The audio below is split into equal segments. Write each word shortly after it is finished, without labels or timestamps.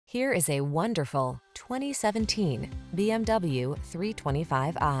Here is a wonderful 2017 BMW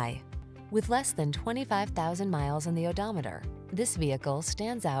 325i. With less than 25,000 miles on the odometer, this vehicle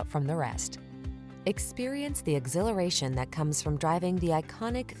stands out from the rest. Experience the exhilaration that comes from driving the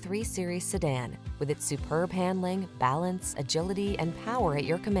iconic 3 Series sedan. With its superb handling, balance, agility, and power at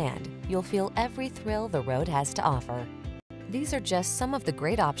your command, you'll feel every thrill the road has to offer. These are just some of the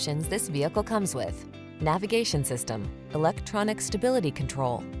great options this vehicle comes with: navigation system, electronic stability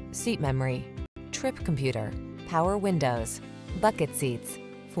control, seat memory, trip computer, power windows, bucket seats,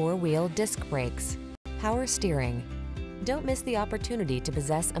 4-wheel disc brakes, power steering. Don't miss the opportunity to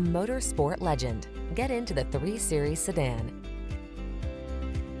possess a motorsport legend. Get into the 3 Series sedan.